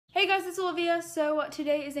Hey guys, it's Olivia. So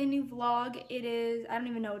today is a new vlog. It is, I don't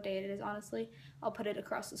even know what day it is, honestly. I'll put it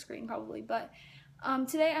across the screen probably, but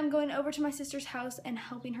today I'm going over to my sister's house and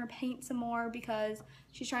helping her paint some more because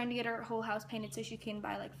she's trying to get her whole house painted so she can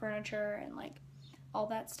buy like furniture and like all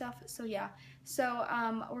that stuff. So yeah, so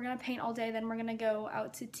we're gonna paint all day, then we're gonna go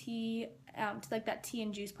out to tea, to like that tea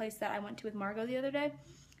and juice place that I went to with Margot the other day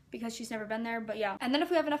because she's never been there. But yeah, and then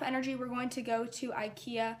if we have enough energy, we're going to go to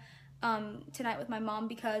Ikea tonight with my mom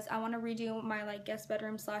because I want to redo my like guest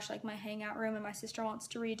bedroom slash like my hangout room, and my sister wants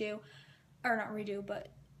to redo, or not redo, but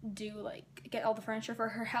do like get all the furniture for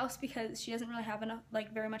her house because she doesn't really have enough,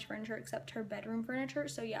 like very much furniture except her bedroom furniture.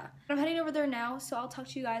 So yeah, I'm heading over there now, so I'll talk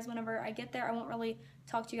to you guys whenever I get there. I won't really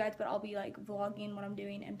talk to you guys, but I'll be like vlogging what I'm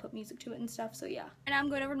doing and put music to it and stuff. So yeah, and I'm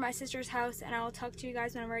going over to my sister's house and I'll talk to you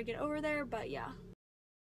guys whenever I get over there. But yeah.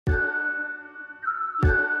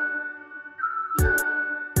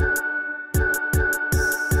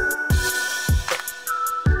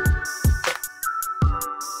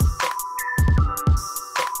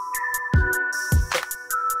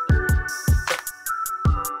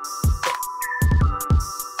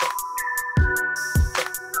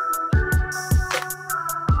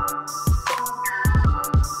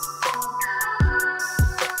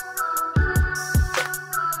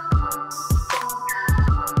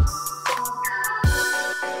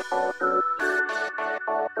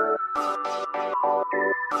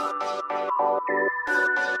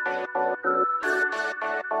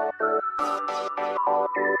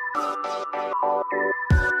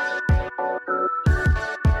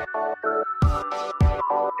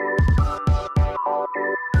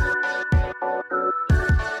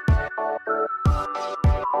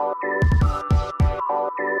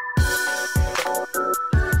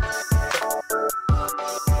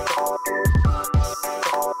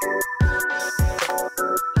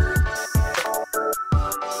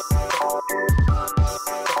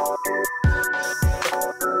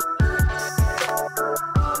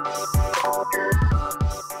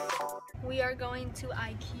 We are going to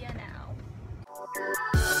Ikea now.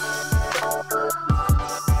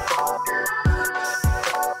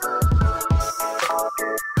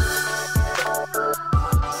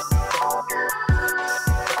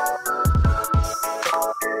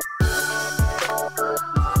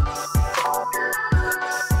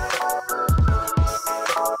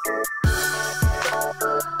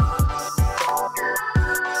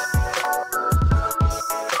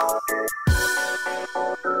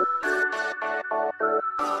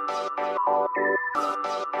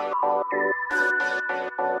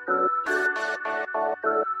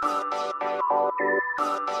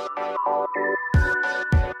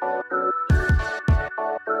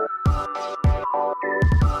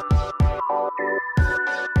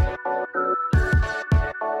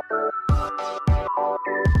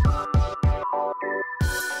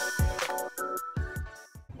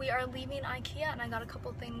 We are leaving Ikea and I got a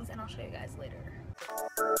couple things and I'll show you guys later.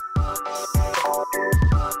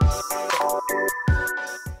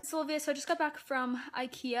 It's Olivia, so I just got back from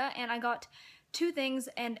Ikea and I got two things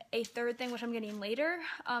and a third thing which I'm getting later.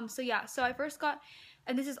 So yeah, so I first got,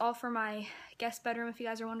 and this is all for my guest bedroom if you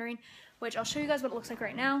guys are wondering, which I'll show you guys what it looks like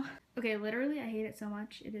right now. Okay, literally I hate it so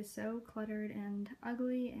much. It is so cluttered and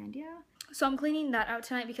ugly, and yeah. So I'm cleaning that out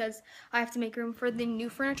tonight because I have to make room for the new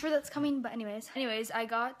furniture that's coming. But anyways, I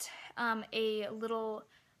got a little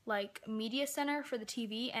like media center for the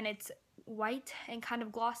TV, and it's white and kind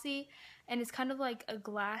of glossy, and it's kind of like a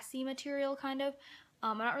glassy material kind of.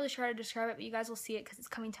 I'm not really sure how to describe it, but you guys will see it because it's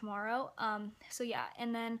coming tomorrow. So yeah,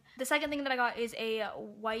 and then the second thing that I got is a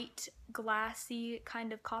white glassy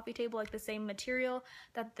kind of coffee table, like the same material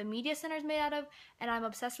that the media center is made out of, and I'm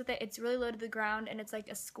obsessed with it. It's really low to the ground and it's like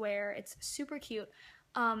a square. It's super cute.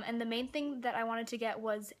 And the main thing that I wanted to get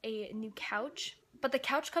was a new couch, but the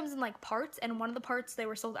couch comes in like parts, and one of the parts they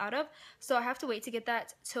were sold out of, so I have to wait to get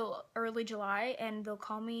that till early July, and they'll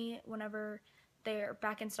call me whenever they're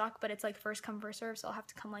back in stock, but it's like first come first serve, so I'll have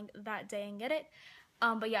to come like that day and get it.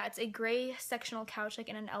 But yeah, it's a gray sectional couch like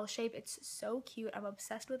in an L shape. It's so cute. I'm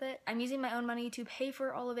obsessed with it. I'm using my own money to pay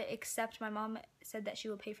for all of it, except my mom said that she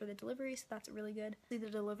will pay for the delivery, so that's really good. The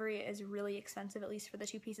delivery is really expensive, at least for the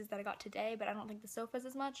two pieces that I got today, but I don't think the sofa's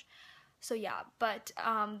as much. So yeah, but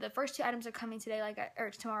the first two items are coming today, or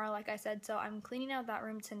tomorrow, like I said, so I'm cleaning out that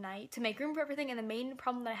room tonight to make room for everything. And the main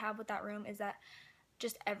problem that I have with that room is that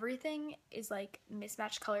just everything is like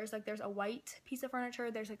mismatched colors. Like there's a white piece of furniture,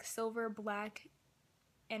 there's like silver, black,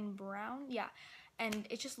 and brown, yeah, and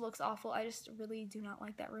it just looks awful. I just really do not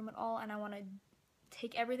like that room at all, and I want to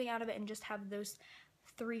take everything out of it and just have those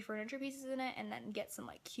 3 furniture pieces in it, and then get some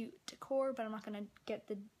like cute decor. But I'm not gonna get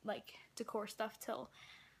the like decor stuff till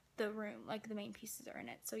the room, like the main pieces are in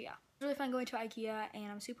it. So yeah, it's really fun going to Ikea,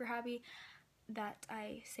 and I'm super happy that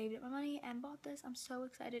I saved up my money and bought this. I'm so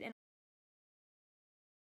excited. And